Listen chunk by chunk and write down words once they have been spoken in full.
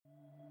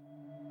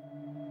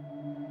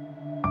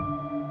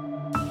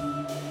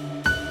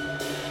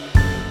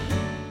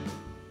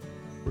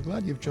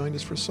glad you've joined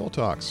us for Soul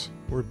Talks.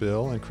 We're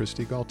Bill and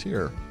Christy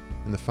Galtier,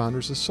 and the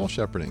founders of Soul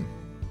Shepherding.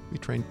 We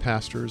train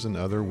pastors and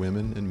other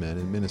women and men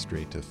in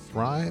ministry to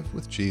thrive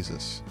with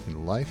Jesus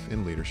in life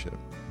and leadership.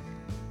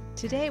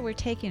 Today we're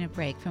taking a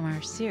break from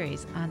our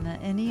series on the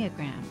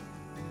Enneagram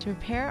to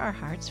prepare our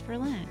hearts for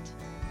Lent.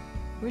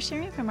 We're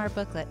sharing from our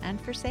booklet,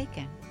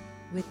 Unforsaken,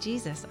 with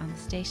Jesus on the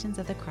Stations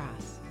of the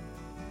Cross.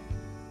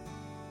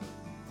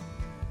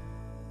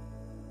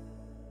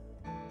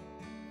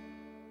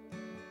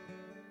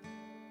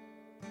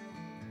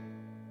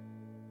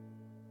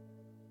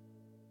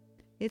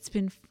 It's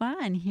been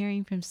fun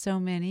hearing from so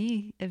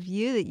many of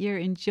you that you're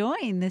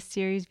enjoying this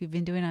series we've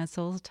been doing on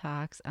Soul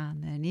Talks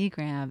on the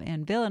Enneagram,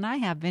 and Bill and I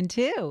have been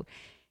too.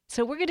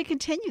 So we're going to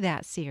continue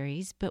that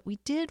series, but we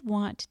did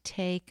want to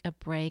take a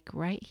break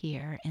right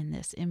here in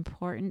this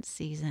important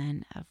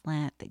season of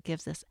Lent that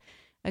gives us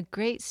a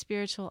great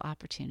spiritual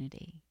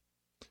opportunity.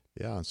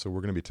 Yeah, and so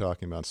we're going to be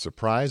talking about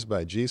Surprised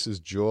by Jesus'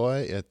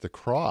 Joy at the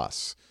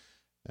Cross.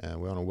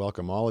 And we want to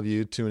welcome all of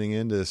you tuning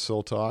in to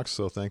Soul Talks.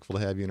 So thankful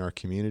to have you in our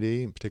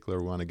community. In particular,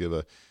 we want to give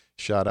a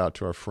shout out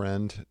to our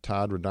friend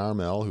Todd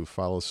Radarmel, who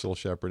follows Soul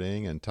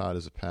Shepherding. And Todd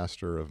is a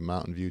pastor of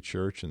Mountain View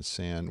Church in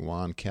San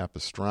Juan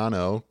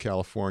Capistrano,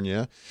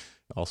 California.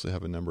 Also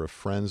have a number of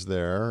friends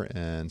there.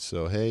 And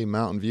so, hey,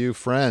 Mountain View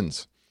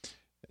friends.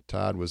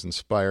 Todd was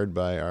inspired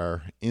by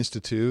our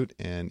Institute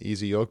and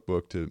Easy Yoke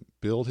book to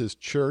build his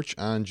church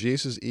on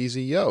Jesus'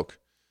 easy yoke.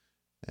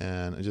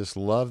 And I just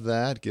love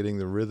that, getting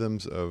the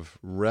rhythms of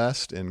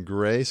rest and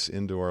grace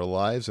into our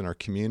lives and our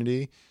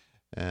community.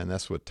 And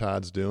that's what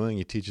Todd's doing.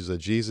 He teaches a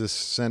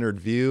Jesus-centered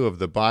view of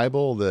the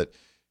Bible that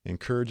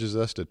encourages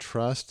us to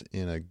trust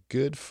in a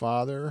good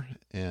Father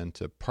and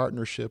to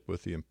partnership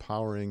with the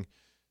empowering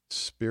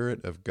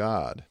Spirit of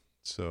God.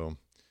 So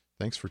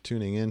thanks for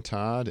tuning in,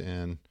 Todd,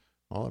 and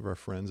all of our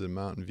friends in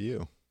Mountain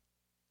View.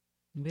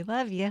 We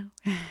love you.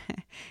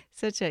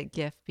 Such a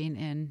gift being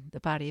in the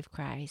body of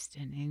Christ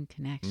and in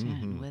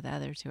connection with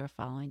others who are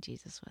following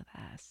Jesus with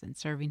us and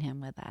serving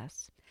him with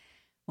us.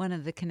 One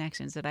of the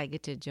connections that I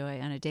get to enjoy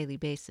on a daily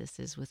basis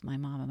is with my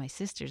mom and my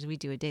sisters. We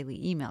do a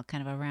daily email,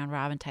 kind of a round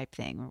robin type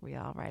thing where we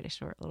all write a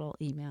short little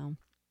email.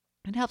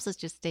 It helps us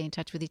just stay in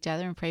touch with each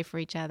other and pray for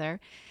each other.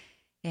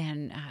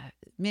 And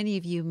many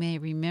of you may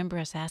remember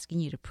us asking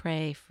you to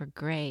pray for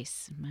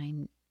Grace,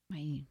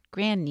 my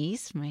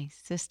grandniece, my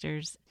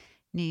sister's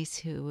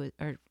niece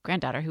or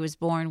granddaughter who was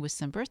born with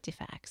some birth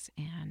defects,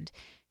 and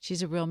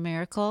she's a real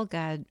miracle.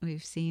 God,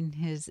 we've seen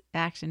his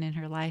action in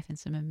her life in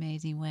some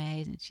amazing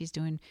ways, and she's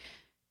doing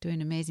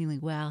amazingly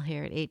well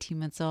here at 18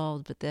 months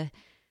old. But the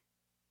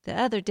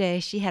other day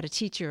she had a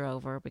teacher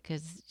over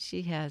because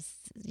she has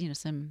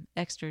some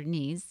extra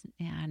needs,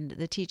 and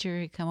the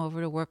teacher had come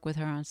over to work with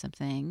her on some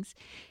things,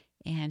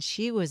 and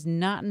she was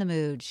not in the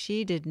mood.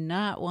 She did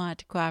not want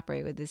to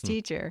cooperate with this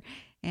teacher.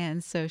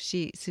 And so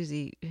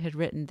Susie had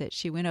written that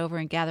she went over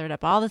and gathered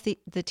up all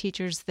the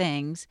teacher's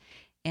things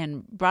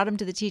and brought them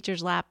to the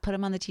teacher's lap, put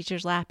them on the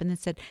teacher's lap, and then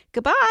said,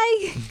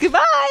 "Goodbye,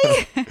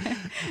 goodbye."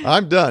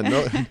 I'm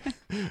done.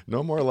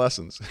 No more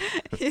lessons.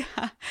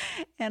 Yeah.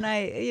 And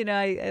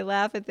I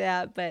laugh at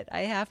that, but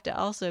I have to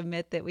also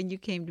admit that when you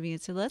came to me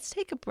and said, let's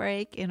take a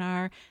break in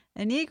our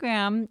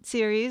Enneagram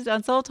series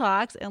on Soul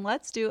Talks and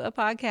let's do a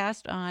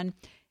podcast on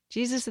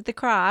Jesus at the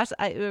cross,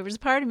 there was a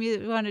part of me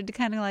that wanted to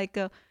kind of like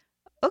go,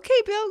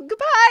 okay, Bill,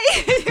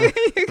 goodbye.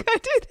 You're going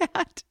to do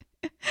that.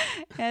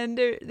 And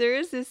there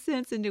is this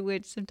sense into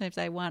which sometimes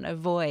I want to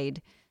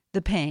avoid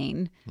the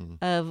pain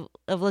of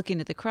looking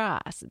at the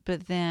cross.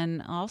 But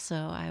then also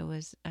I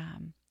was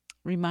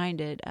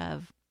reminded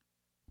of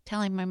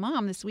telling my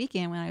mom this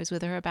weekend when I was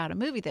with her about a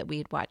movie that we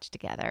had watched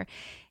together.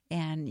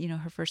 And,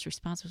 her first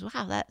response was,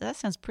 wow, that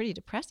sounds pretty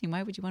depressing.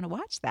 Why would you want to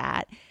watch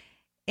that?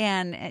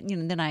 And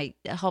then I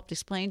helped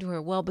explain to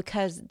her, well,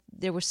 because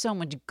there was so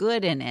much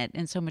good in it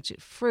and so much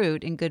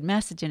fruit and good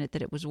message in it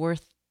that it was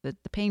worth the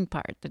pain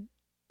part, the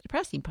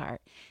depressing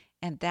part.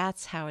 And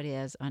that's how it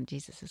is on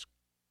Jesus's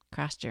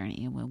cross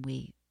journey. And when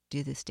we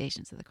do the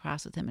Stations of the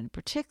Cross with him, and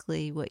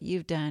particularly what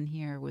you've done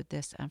here with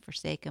this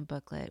Unforsaken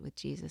booklet with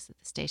Jesus at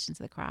the Stations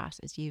of the Cross,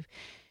 is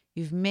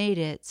you've made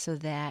it so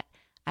that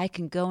I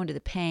can go into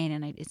the pain,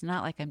 and it's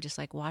not like I'm just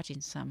like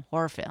watching some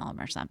horror film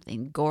or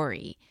something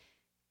gory,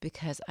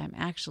 because I'm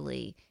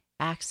actually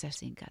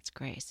accessing God's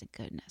grace and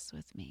goodness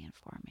with me and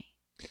for me.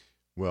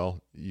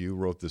 Well, you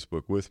wrote this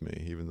book with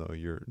me, even though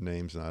your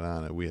name's not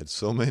on it. We had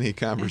so many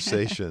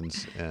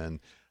conversations, and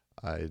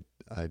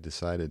I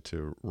decided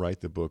to write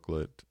the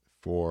booklet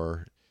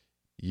for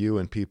you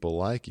and people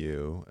like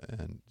you,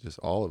 and just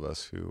all of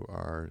us who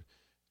are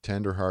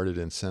tenderhearted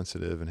and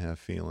sensitive and have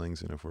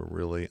feelings. And if we're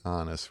really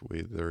honest,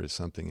 there is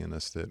something in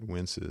us that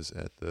winces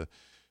at the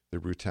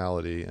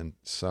brutality and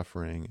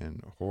suffering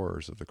and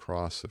horrors of the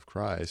cross of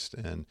Christ,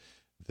 and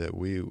that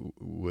we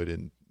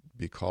would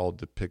be called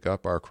to pick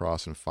up our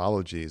cross and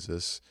follow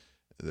Jesus.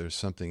 There's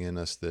something in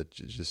us that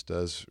just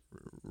does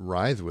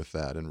writhe with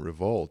that and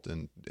revolt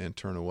and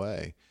turn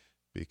away,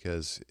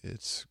 because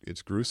it's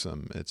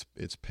gruesome,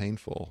 it's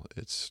painful,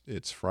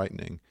 it's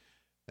frightening,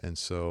 And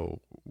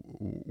so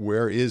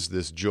where is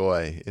this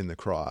joy in the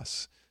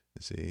cross?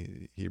 You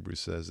see, Hebrews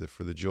says that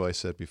for the joy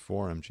set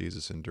before him,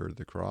 Jesus endured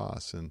the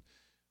cross. And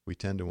we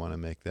tend to want to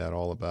make that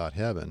all about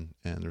heaven.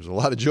 And there's a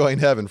lot of joy in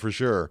heaven for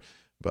sure.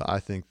 But I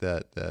think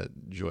that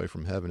joy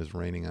from heaven is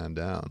raining on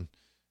down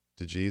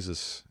to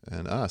Jesus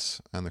and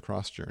us on the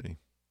cross journey.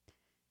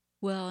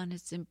 Well, and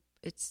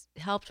it's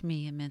helped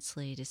me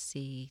immensely to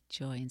see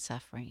joy in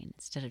suffering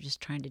instead of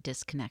just trying to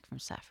disconnect from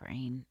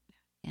suffering.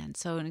 And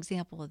so an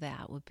example of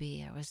that would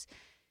be I was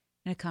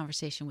in a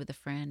conversation with a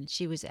friend, and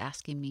she was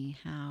asking me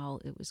how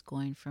it was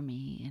going for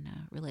me in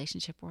a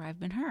relationship where I've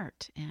been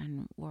hurt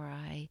and where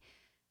I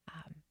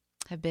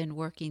have been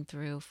working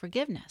through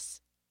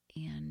forgiveness.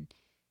 And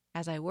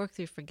as I work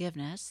through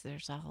forgiveness,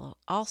 there's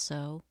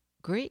also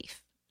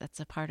grief. That's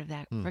a part of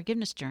that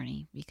forgiveness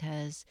journey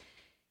because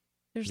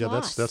there's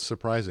loss. That's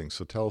surprising.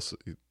 So tell us,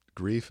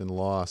 grief and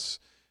loss.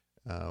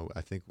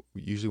 I think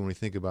usually when we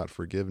think about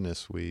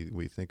forgiveness,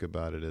 we think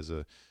about it as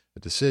a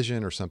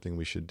decision or something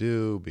we should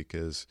do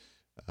because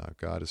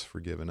God has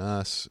forgiven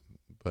us.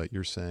 But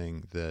you're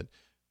saying that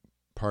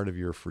part of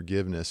your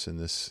forgiveness in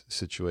this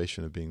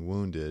situation of being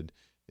wounded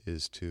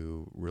is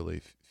to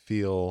really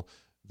feel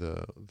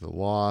the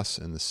loss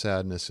and the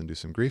sadness and do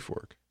some grief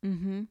work.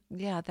 Mm-hmm.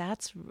 Yeah,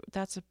 that's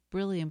a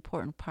really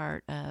important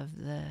part of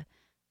the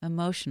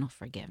emotional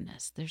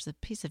forgiveness. There's a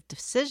piece of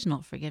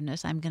decisional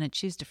forgiveness. I'm going to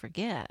choose to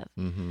forgive.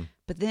 Mm-hmm.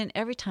 But then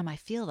every time I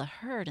feel the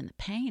hurt and the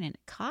pain and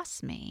it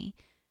costs me,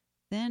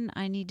 then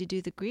I need to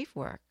do the grief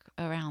work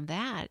around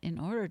that in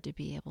order to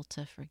be able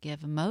to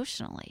forgive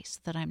emotionally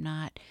so that I'm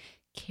not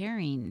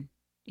carrying,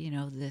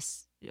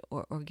 this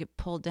or get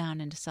pulled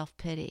down into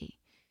self-pity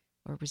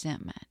or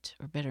resentment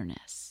or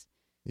bitterness.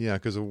 Yeah,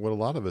 because what a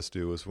lot of us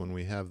do is when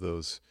we have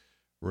those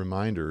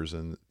reminders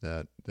and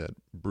that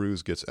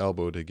bruise gets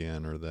elbowed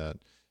again or that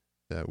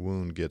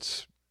wound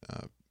gets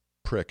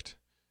pricked,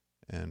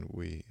 and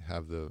we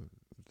have the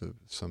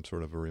some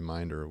sort of a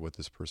reminder of what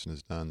this person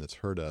has done that's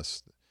hurt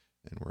us,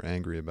 and we're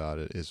angry about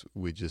it, is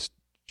we just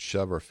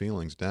shove our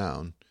feelings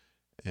down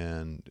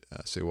and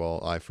say,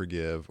 well, I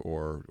forgive,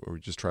 or we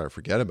just try to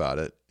forget about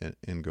it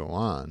and go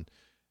on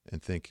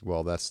and think,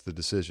 well, that's the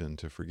decision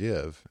to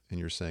forgive. And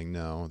you're saying,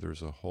 no,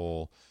 there's a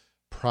whole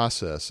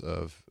process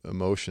of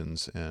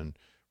emotions and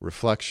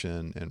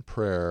reflection and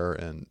prayer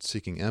and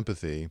seeking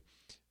empathy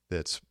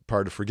that's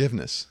part of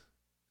forgiveness.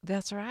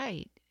 That's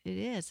right. It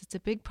is. It's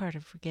a big part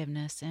of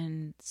forgiveness.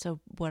 And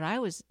so what I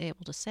was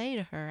able to say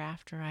to her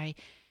after I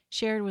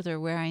shared with her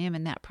where I am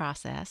in that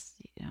process,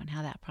 and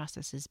how that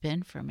process has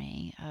been for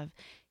me of,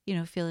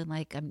 feeling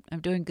like I'm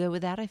doing good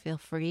with that. I feel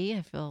free.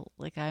 I feel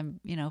like I'm,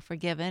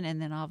 forgiven.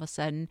 And then all of a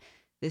sudden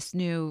this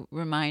new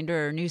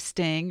reminder or new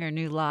sting or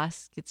new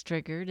loss gets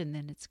triggered. And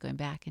then it's going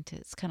back into,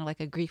 it's kind of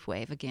like a grief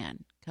wave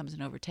again, comes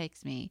and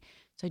overtakes me.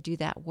 So I do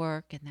that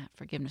work and that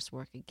forgiveness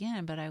work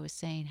again. But I was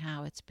saying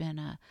how it's been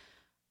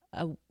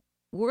a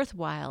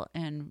worthwhile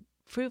and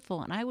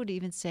fruitful, and I would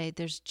even say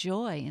there's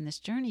joy in this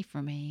journey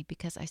for me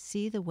because I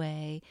see the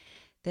way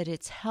that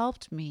it's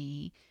helped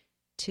me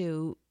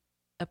to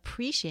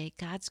appreciate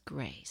God's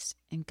grace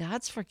and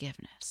God's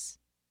forgiveness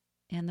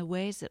and the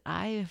ways that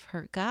I have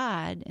hurt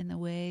God and the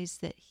ways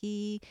that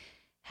He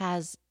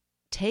has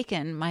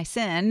taken my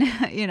sin,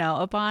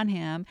 upon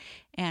Him,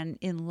 and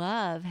in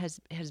love has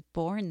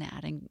borne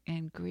that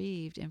and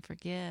grieved and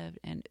forgive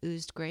and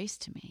oozed grace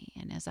to me.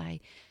 And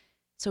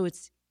so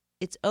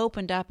it's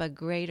opened up a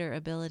greater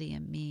ability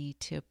in me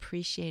to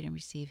appreciate and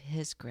receive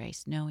His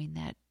grace, knowing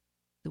that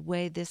the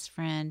way this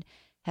friend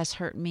has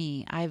hurt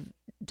me, I've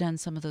done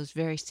some of those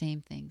very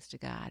same things to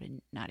God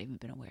and not even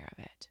been aware of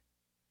it.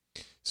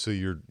 So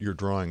you're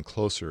drawing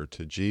closer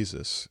to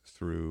Jesus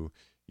through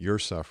your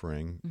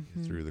suffering,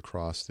 Mm-hmm. through the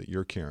cross that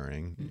you're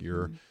carrying, Mm-hmm.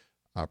 your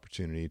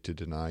opportunity to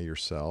deny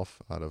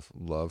yourself out of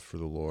love for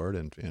the Lord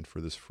and for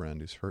this friend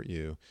who's hurt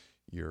you.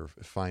 You're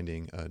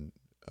finding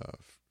a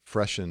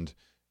freshened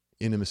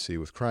intimacy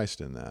with Christ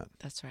in that.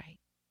 That's right.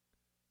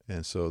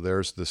 And so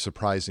there's the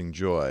surprising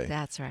joy.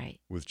 That's right.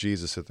 With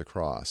Jesus at the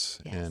cross.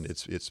 Yes. And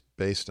it's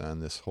based on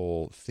this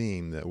whole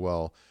theme that,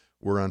 well,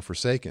 we're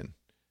unforsaken,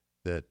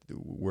 that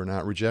we're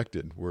not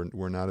rejected,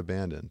 we're not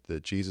abandoned,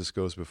 that Jesus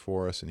goes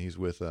before us and He's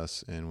with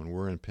us, and when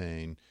we're in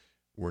pain,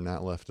 we're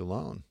not left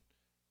alone.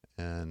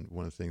 And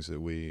one of the things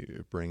that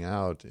we bring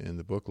out in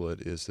the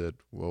booklet is that,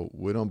 well,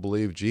 we don't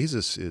believe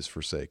Jesus is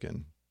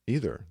forsaken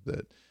either,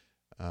 that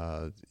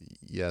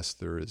yes,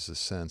 there is a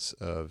sense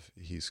of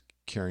He's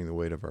carrying the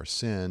weight of our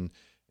sin,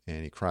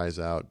 and He cries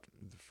out,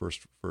 the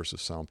first verse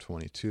of Psalm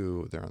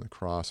 22, there on the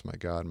cross, my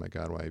God,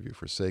 why have you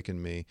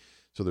forsaken me?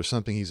 So there's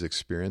something He's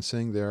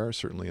experiencing there,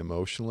 certainly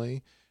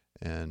emotionally,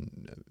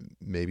 and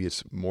maybe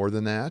it's more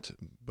than that,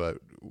 but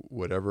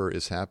whatever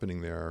is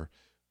happening there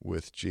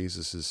with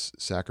Jesus'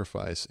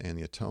 sacrifice and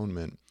the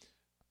atonement,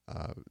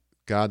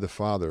 God the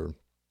Father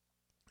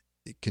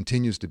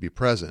continues to be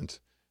present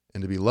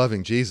and to be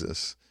loving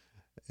Jesus,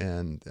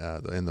 and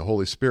the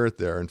Holy Spirit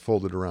there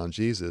enfolded around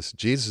Jesus.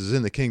 Jesus is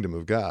in the kingdom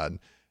of God,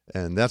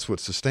 and that's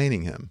what's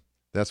sustaining Him.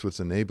 that's what's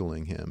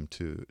enabling him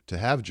to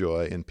have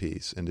joy and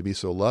peace and to be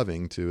so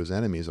loving to his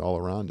enemies all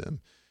around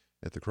him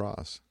at the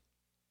cross.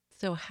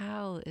 So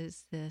how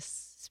is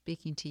this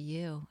speaking to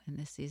you in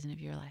this season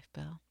of your life,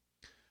 Bill?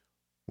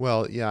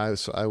 Well, yeah,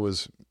 I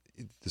was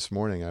this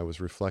morning I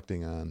was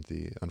reflecting on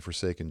the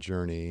Unforsaken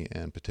Journey,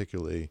 and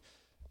particularly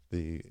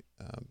the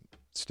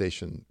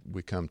station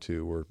we come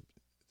to, where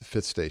the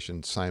fifth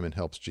station, Simon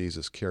helps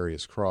Jesus carry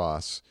his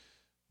cross,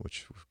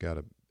 which we've got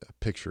a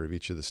picture of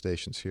each of the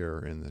stations here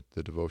in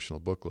the devotional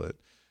booklet,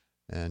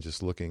 and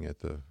just looking at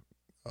the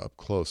up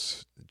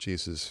close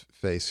Jesus'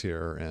 face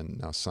here, and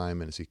now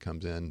Simon as he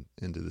comes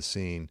into the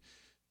scene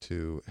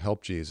to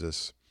help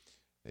Jesus.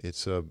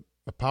 It's a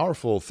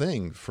powerful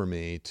thing for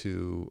me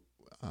to,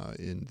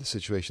 in the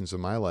situations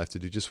of my life, to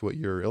do just what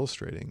you're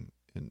illustrating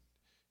and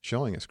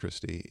showing us,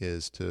 Christy,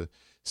 is to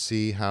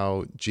see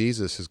how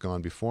Jesus has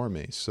gone before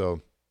me.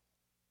 So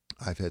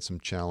I've had some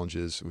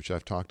challenges, which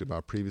I've talked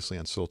about previously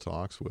on Soul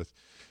Talks, with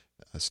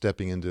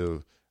stepping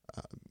into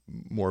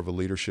more of a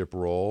leadership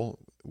role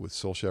with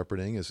soul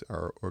shepherding as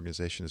our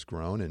organization has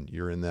grown, and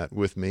you're in that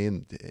with me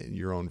and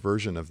your own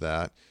version of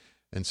that.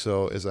 And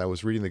so as I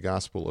was reading the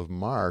Gospel of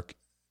Mark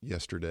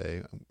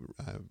yesterday,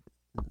 I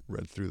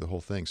read through the whole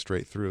thing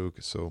straight through,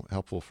 so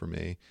helpful for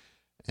me,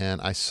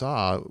 and I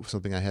saw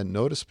something I hadn't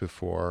noticed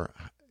before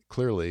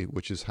clearly,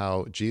 which is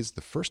how Jesus,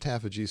 the first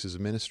half of Jesus'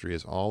 ministry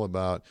is all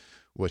about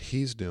what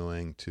he's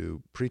doing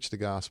to preach the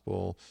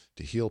gospel,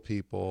 to heal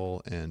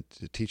people, and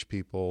to teach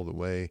people the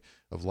way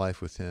of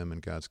life with him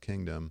and God's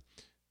kingdom.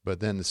 But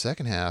then the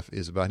second half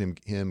is about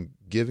him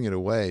giving it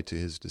away to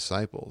his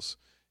disciples.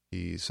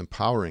 He's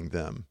empowering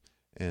them,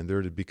 and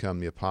they're to become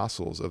the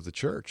apostles of the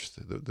church,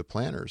 the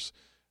planners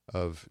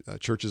of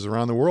churches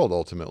around the world,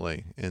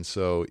 ultimately. And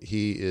so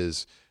he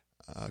is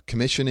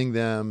commissioning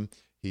them.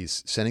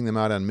 He's sending them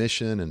out on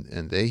mission,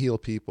 and they heal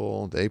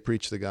people. They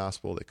preach the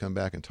gospel. They come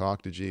back and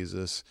talk to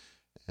Jesus,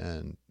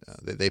 and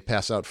they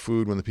pass out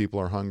food when the people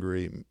are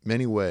hungry.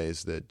 Many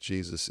ways that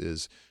Jesus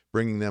is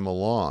bringing them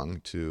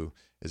along to,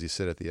 as he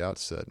said at the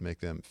outset,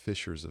 make them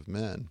fishers of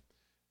men.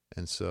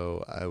 And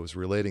so I was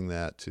relating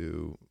that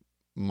to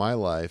my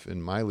life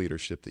and my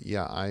leadership,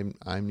 that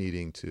I'm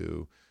needing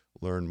to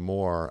learn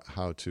more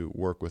how to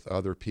work with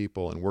other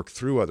people and work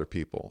through other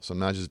people. So I'm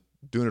not just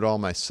doing it all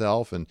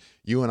myself, and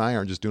you and I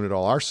aren't just doing it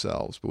all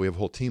ourselves, but we have a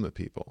whole team of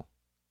people.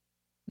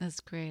 That's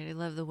great. I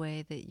love the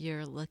way that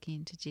you're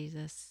looking to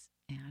Jesus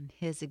and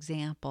his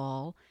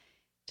example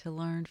to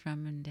learn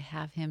from, and to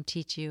have him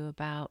teach you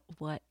about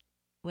what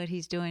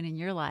he's doing in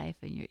your life,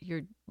 and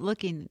you're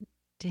looking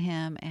to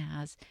him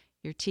as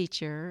your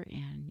teacher,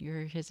 and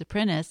you're his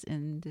apprentice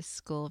in this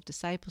school of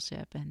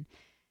discipleship, and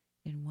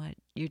in what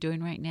you're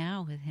doing right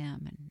now with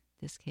him, in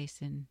this case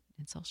in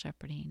soul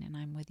shepherding. And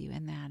I'm with you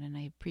in that, and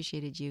I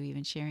appreciated you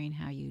even sharing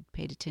how you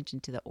paid attention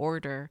to the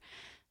order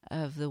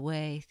of the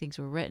way things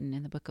were written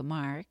in the book of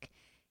Mark,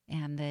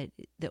 and that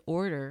the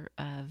order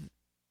of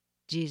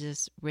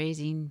Jesus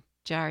raising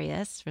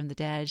Jairus from the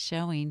dead,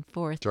 showing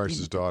forth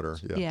Jairus' daughter.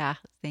 Yeah,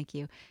 thank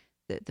you.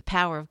 The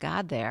power of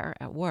God there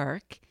at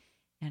work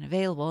and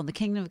available, and the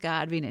kingdom of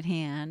God being at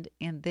hand.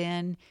 And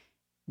then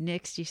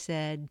next you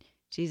said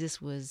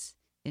Jesus was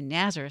in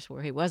Nazareth,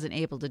 where he wasn't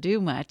able to do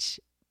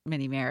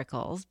many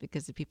miracles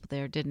because the people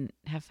there didn't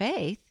have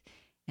faith.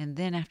 And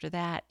then after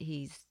that,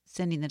 he's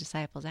sending the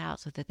disciples out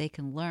so that they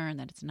can learn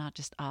that it's not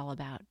just all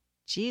about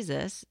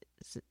Jesus'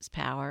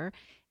 power,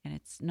 and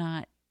it's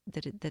not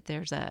that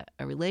there's a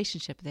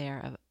relationship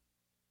there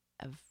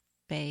of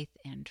faith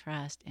and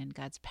trust and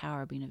God's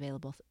power being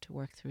available to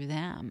work through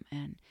them.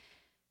 And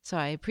so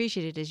I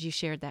appreciated as you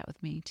shared that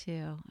with me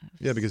too.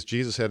 Yeah, because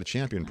Jesus had a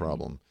champion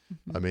problem.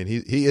 Mm-hmm. I mean,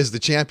 he is the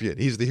champion.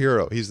 He's the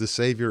hero. He's the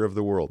savior of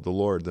the world, the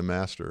Lord, the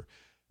master.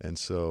 And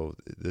so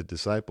the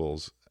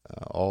disciples,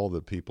 all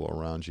the people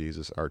around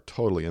Jesus, are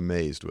totally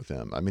amazed with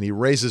him. I mean, he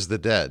raises the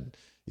dead.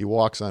 He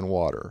walks on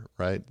water,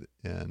 right?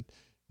 And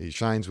he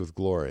shines with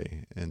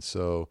glory. And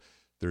so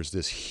there's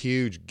this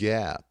huge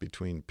gap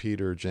between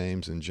Peter,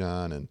 James, and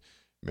John, and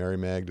Mary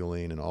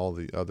Magdalene, and all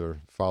the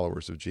other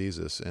followers of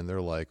Jesus. And they're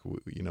like,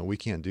 we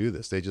can't do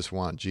this. They just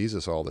want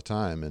Jesus all the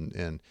time.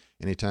 And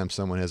anytime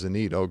someone has a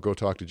need, go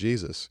talk to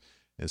Jesus.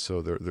 And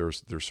so they're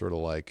sort of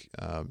like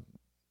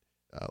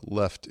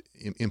left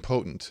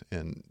impotent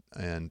and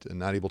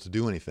not able to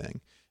do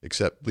anything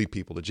except lead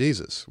people to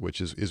Jesus,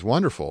 which is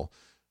wonderful.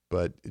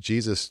 But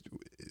Jesus'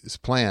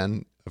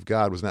 plan of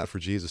God was not for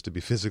Jesus to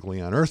be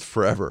physically on earth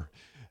forever.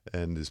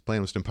 And his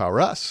plan was to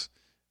empower us.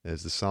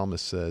 As the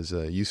psalmist says,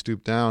 you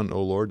stoop down,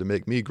 O Lord, to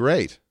make me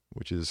great,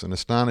 which is an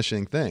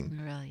astonishing thing.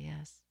 It really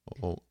is.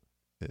 Oh,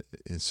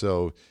 and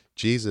so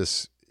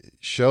Jesus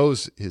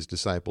shows his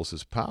disciples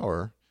his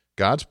power,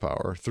 God's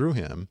power, through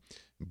him.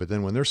 But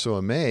then when they're so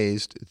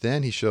amazed,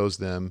 then he shows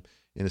them,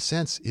 in a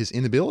sense, his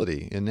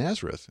inability in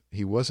Nazareth.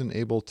 He wasn't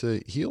able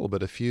to heal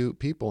but a few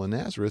people in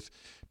Nazareth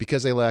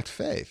because they lacked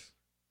faith.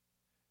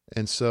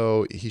 And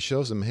so he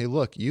shows them, hey,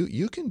 look,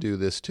 you can do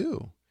this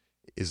too,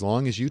 as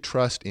long as you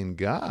trust in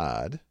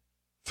God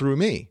through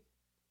me.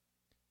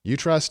 You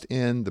trust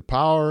in the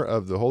power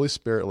of the Holy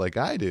Spirit like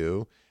I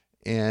do,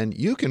 and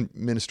you can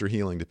minister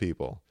healing to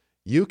people.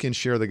 You can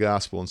share the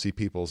gospel and see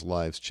people's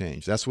lives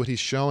change. That's what he's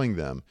showing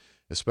them,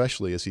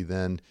 especially as he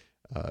then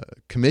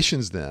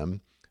commissions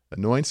them,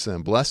 anoints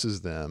them,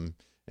 blesses them,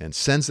 and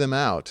sends them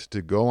out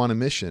to go on a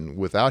mission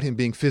without him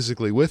being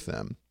physically with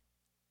them.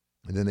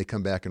 And then they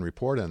come back and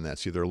report on that.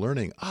 So they're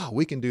learning,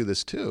 we can do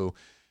this too.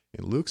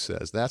 And Luke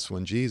says that's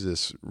when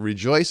Jesus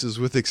rejoices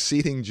with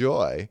exceeding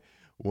joy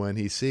when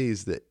he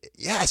sees that,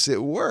 yes,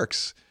 it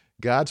works.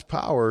 God's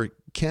power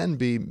can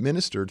be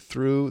ministered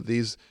through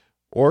these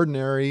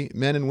ordinary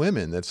men and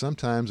women that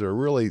sometimes are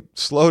really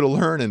slow to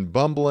learn and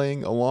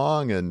bumbling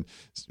along and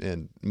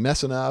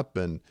messing up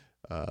and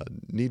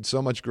need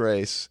so much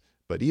grace.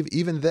 But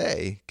even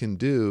they can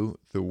do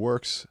the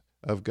works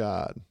of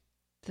God.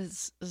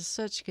 This is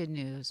such good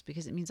news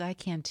because it means I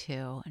can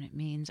too, and it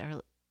means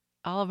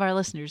all of our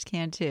listeners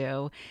can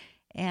too.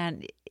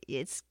 And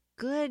it's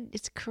good,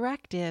 it's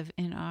corrective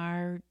in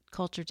our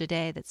culture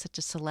today that's such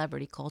a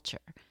celebrity culture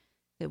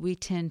that we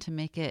tend to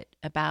make it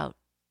about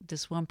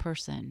this one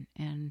person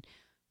and,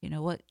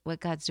 what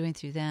God's doing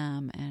through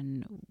them.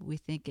 And we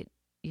think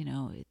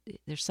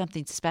there's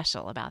something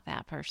special about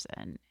that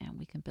person, and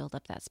we can build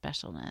up that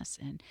specialness,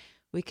 and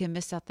we can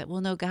miss out that,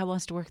 no, God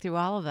wants to work through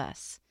all of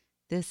us.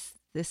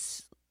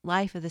 This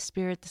life of the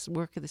Spirit, this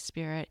work of the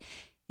Spirit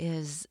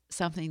is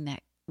something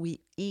that we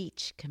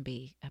each can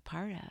be a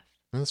part of.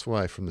 And that's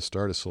why from the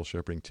start of Soul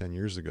Shepherding 10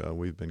 years ago,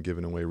 we've been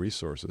giving away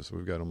resources.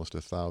 We've got almost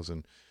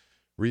 1,000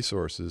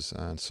 resources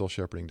on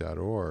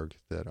soulshepherding.org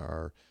that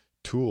are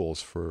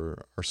tools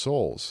for our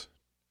souls,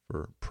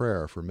 for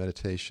prayer, for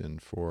meditation,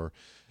 for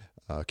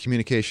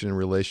communication and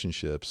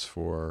relationships,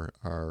 for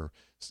our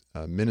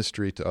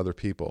ministry to other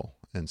people.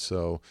 And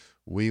so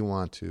we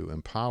want to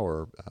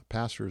empower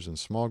pastors and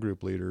small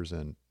group leaders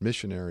and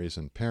missionaries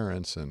and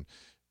parents and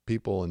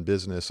people in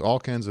business, all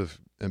kinds of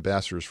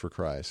ambassadors for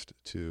Christ,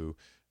 to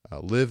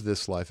live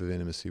this life of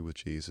intimacy with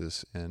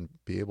Jesus and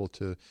be able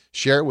to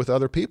share it with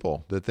other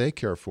people that they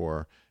care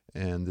for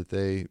and that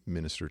they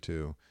minister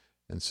to.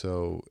 And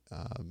so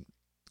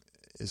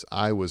as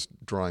I was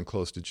drawing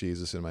close to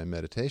Jesus in my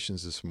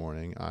meditations this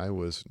morning, I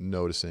was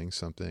noticing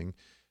something,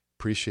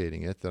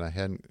 appreciating it, that I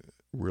hadn't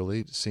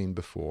really seen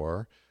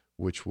before,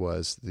 which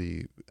was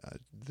the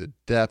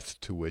depth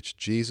to which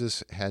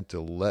Jesus had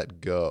to let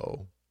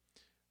go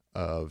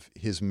of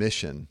his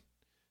mission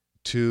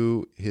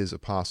to his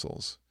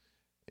apostles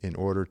in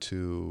order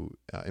to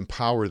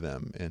empower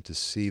them and to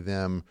see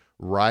them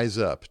rise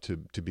up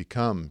to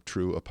become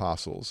true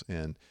apostles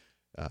and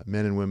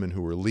men and women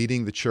who were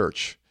leading the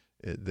church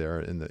there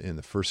in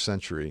the first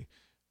century,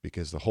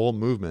 because the whole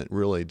movement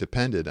really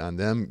depended on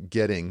them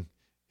getting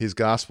his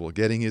gospel,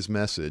 getting his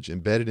message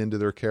embedded into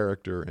their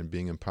character and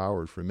being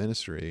empowered for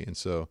ministry. And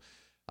so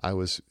I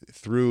was,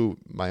 through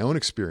my own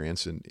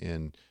experience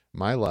in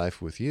my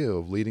life with you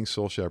of leading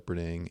Soul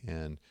Shepherding,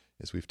 and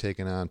as we've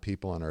taken on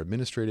people on our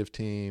administrative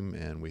team,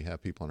 and we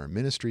have people on our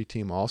ministry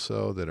team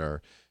also that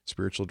are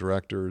spiritual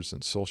directors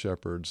and soul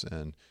shepherds,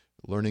 and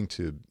learning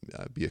to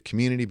be a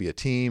community, be a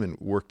team, and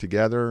work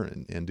together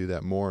and do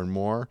that more and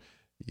more.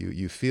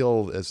 You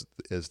feel as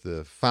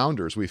the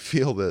founders, we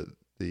feel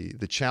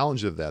the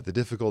challenge of that, the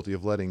difficulty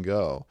of letting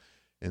go.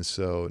 And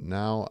so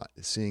now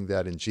seeing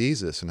that in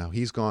Jesus and how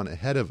he's gone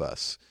ahead of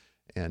us,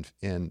 and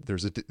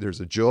there's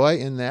a joy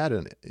in that,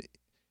 and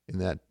in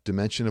that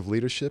dimension of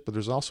leadership, but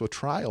there's also a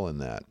trial in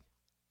that.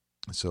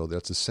 So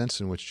that's a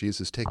sense in which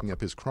Jesus is taking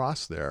up his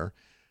cross there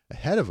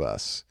ahead of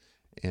us,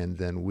 and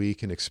then we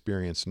can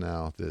experience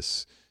now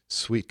this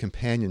sweet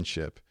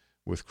companionship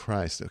with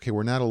Christ. Okay,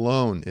 we're not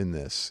alone in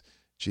this.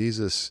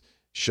 Jesus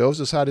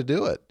shows us how to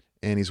do it,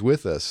 and he's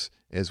with us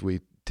as we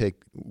take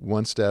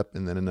one step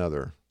and then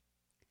another.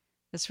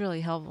 That's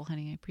really helpful,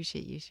 honey. I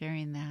appreciate you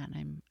sharing that.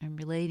 I'm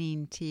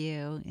relating to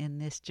you in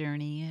this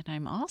journey, and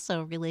I'm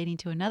also relating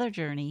to another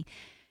journey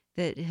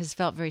that has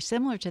felt very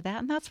similar to that,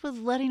 and that's with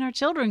letting our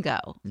children go.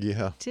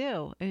 Yeah.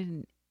 Too.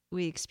 And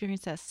we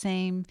experience that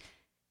same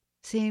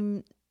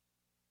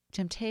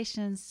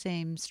temptations,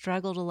 same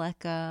struggle to let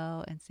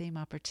go, and same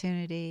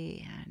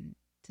opportunity, and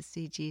to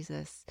see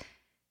Jesus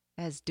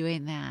as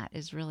doing that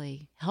is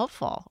really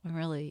helpful and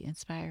really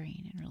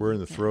inspiring. And really We're in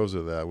the throes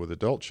of that with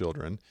adult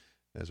children,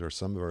 as are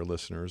some of our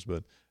listeners,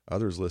 but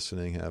others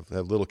listening have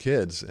little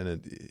kids, and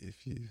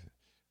if you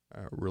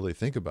really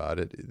think about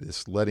it,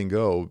 this letting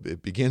go,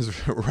 it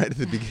begins right at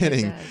the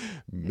beginning,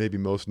 maybe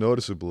most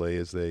noticeably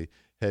as they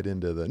head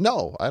into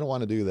no, I don't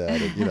want to do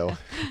that, and,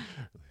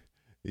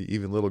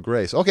 even little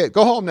Grace, okay,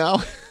 go home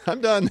now,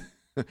 I'm done.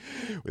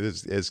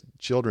 As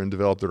children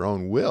develop their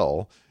own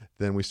will,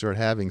 then we start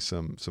having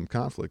some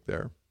conflict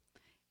there.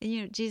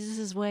 And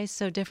Jesus' way is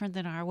so different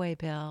than our way,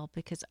 Bill,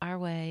 because our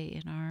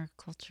way in our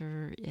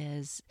culture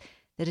is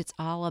that it's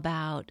all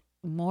about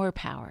more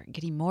power,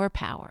 getting more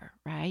power,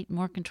 right?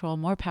 More control,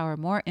 more power,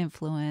 more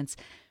influence,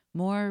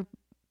 more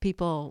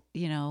people,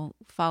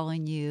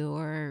 following you,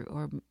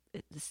 or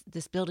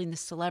this building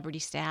this celebrity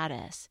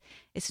status.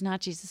 It's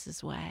not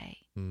Jesus's way.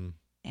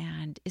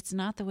 And it's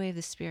not the way of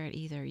the Spirit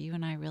either. You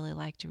and I really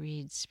like to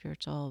read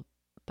spiritual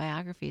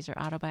biographies or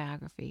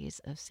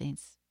autobiographies of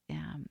saints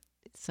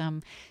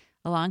some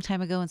a long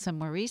time ago and some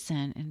more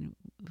recent, and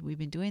we've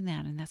been doing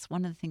that. And that's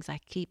one of the things I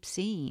keep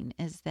seeing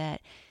is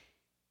that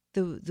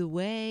the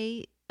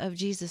way of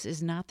Jesus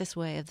is not this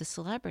way of the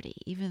celebrity,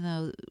 even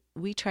though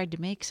we tried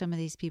to make some of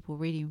these people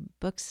reading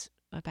books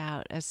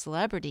about as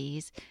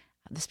celebrities,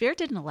 the Spirit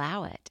didn't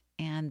allow it.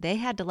 And they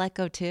had to let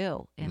go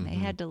too. And they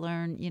had to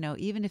learn,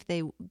 even if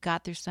they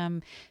got through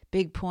some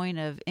big point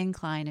of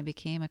incline and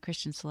became a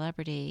Christian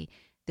celebrity,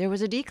 there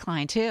was a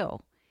decline too.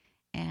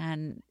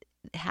 And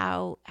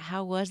how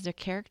was their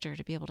character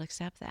to be able to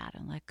accept that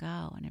and let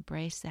go and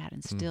embrace that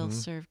and still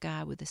serve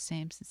God with the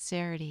same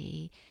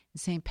sincerity, the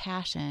same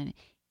passion,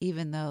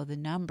 even though the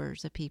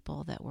numbers of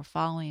people that were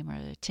following him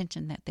or the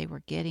attention that they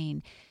were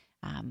getting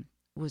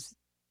was,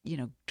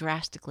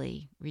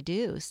 drastically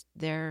reduced.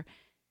 Their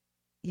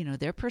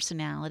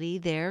personality,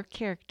 their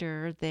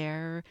character,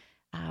 their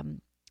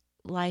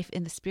life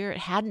in the Spirit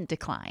hadn't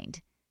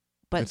declined.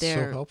 But That's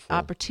their so helpful.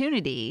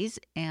 opportunities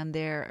and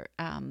their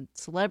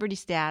celebrity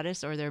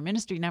status or their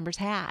ministry numbers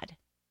had.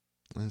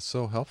 And it's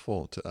so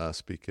helpful to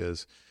us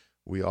because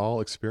we all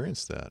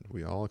experience that.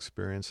 We all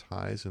experience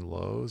highs and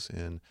lows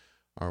in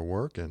our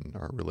work and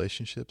our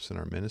relationships and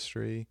our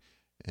ministry.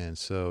 And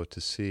so to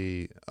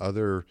see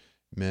other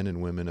men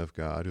and women of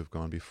God who've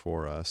gone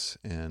before us,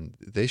 and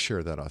they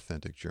share that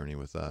authentic journey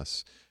with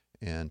us,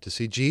 and to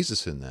see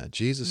Jesus in that,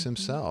 Jesus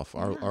himself,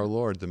 our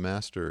Lord, the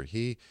Master,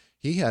 he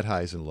had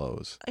highs and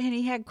lows. And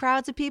he had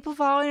crowds of people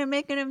following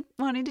him,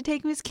 wanting to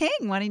take him as king,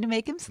 wanting to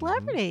make him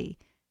celebrity.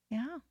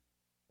 Yeah.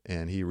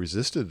 And he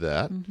resisted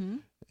that.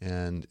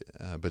 And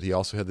but he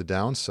also had the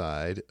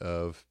downside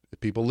of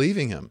people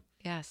leaving him.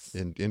 Yes.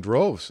 In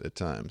droves at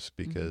times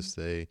because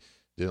they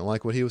didn't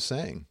like what he was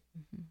saying.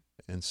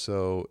 And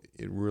so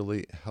it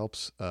really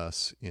helps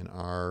us in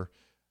our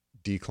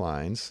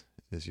declines,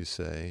 as you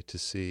say, to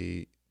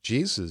see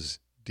Jesus'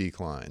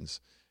 declines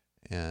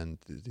and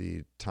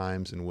the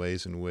times and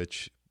ways in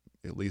which,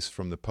 at least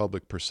from the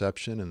public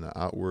perception and the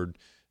outward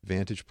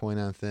vantage point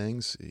on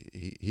things,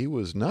 he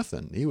was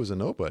nothing. He was a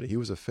nobody. He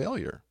was a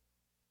failure.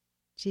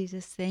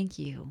 Jesus, thank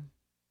you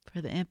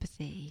for the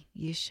empathy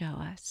you show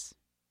us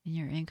in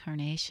your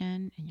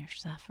incarnation, in your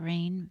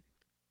suffering,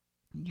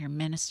 in your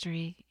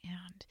ministry,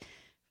 and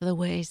for the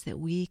ways that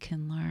we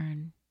can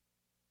learn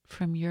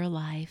from your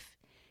life.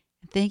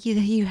 And thank you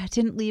that you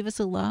didn't leave us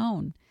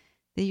alone,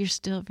 that you're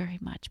still very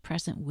much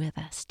present with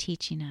us,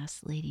 teaching us,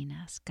 leading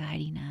us,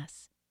 guiding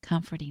us,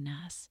 comforting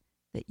us,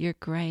 that your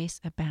grace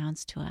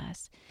abounds to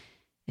us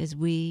as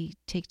we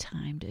take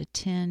time to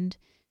attend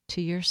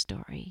to your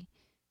story,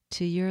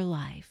 to your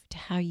life, to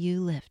how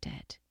you lived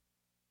it,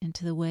 and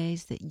to the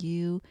ways that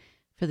you,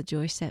 for the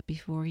joy set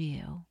before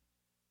you,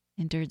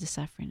 endured the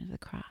suffering of the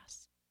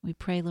cross. We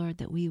pray, Lord,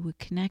 that we would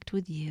connect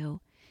with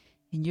you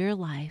in your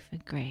life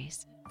and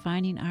grace,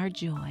 finding our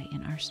joy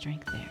and our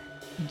strength there.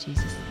 In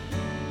Jesus' name.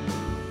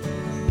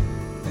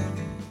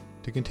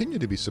 To continue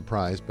to be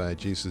surprised by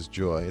Jesus'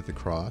 joy at the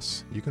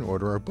cross, you can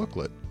order our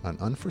booklet on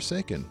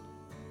Unforsaken,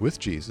 with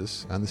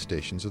Jesus on the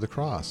Stations of the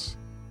Cross.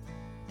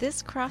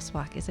 This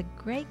crosswalk is a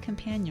great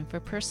companion for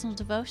personal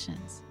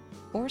devotions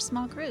or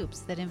small groups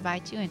that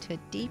invite you into a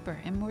deeper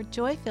and more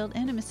joy-filled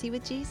intimacy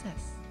with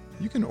Jesus.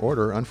 You can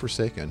order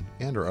Unforsaken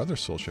and our other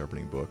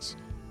soul-sharpening books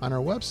on our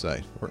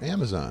website or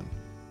Amazon.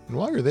 And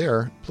while you're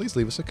there, please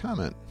leave us a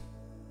comment.